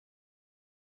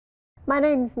My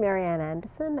name's Marianne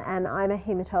Anderson and I'm a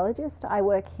haematologist. I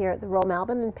work here at the Royal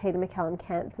Melbourne and Peter MacCallum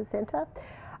Cancer Centre.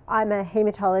 I'm a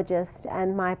haematologist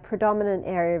and my predominant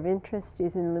area of interest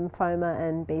is in lymphoma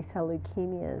and B-cell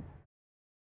leukemias.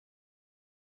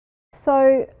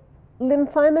 So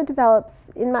lymphoma develops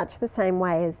in much the same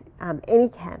way as any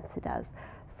cancer does.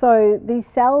 So these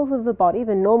cells of the body,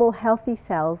 the normal healthy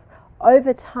cells,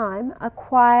 over time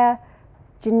acquire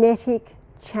genetic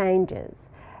changes.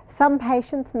 Some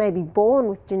patients may be born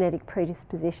with genetic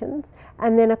predispositions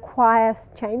and then acquire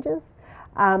changes,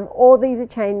 or these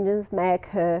changes may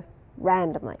occur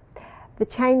randomly. The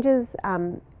changes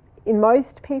in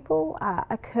most people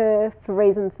occur for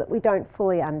reasons that we don't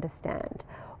fully understand,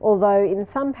 although in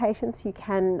some patients you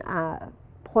can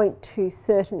point to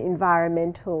certain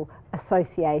environmental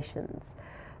associations.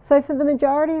 So for the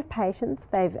majority of patients,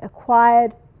 they've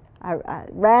acquired a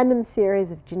random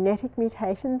series of genetic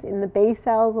mutations in the B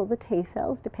cells or the T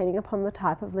cells, depending upon the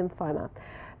type of lymphoma,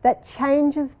 that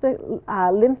changes the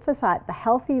lymphocyte, the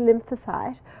healthy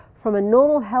lymphocyte, from a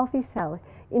normal healthy cell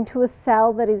into a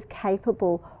cell that is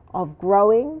capable of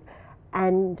growing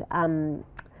and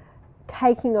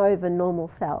taking over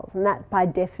normal cells. And that, by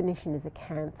definition, is a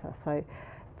cancer. So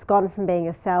it's gone from being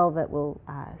a cell that will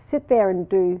sit there and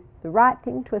do the right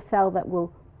thing to a cell that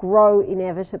will grow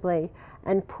inevitably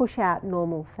and push out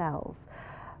normal cells.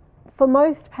 For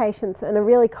most patients, and a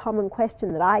really common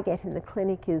question that I get in the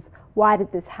clinic is, why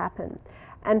did this happen?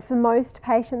 And for most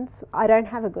patients, I don't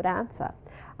have a good answer.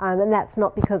 And that's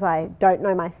not because I don't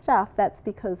know my stuff, that's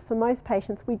because for most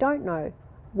patients, we don't know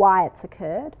why it's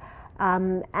occurred.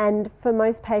 And for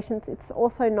most patients, it's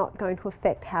also not going to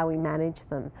affect how we manage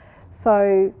them.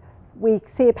 So we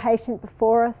see a patient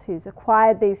before us who's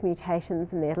acquired these mutations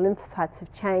and their lymphocytes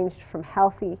have changed from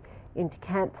healthy into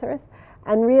cancerous,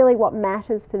 and really what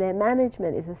matters for their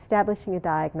management is establishing a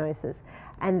diagnosis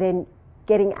and then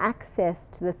getting access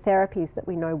to the therapies that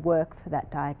we know work for that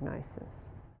diagnosis.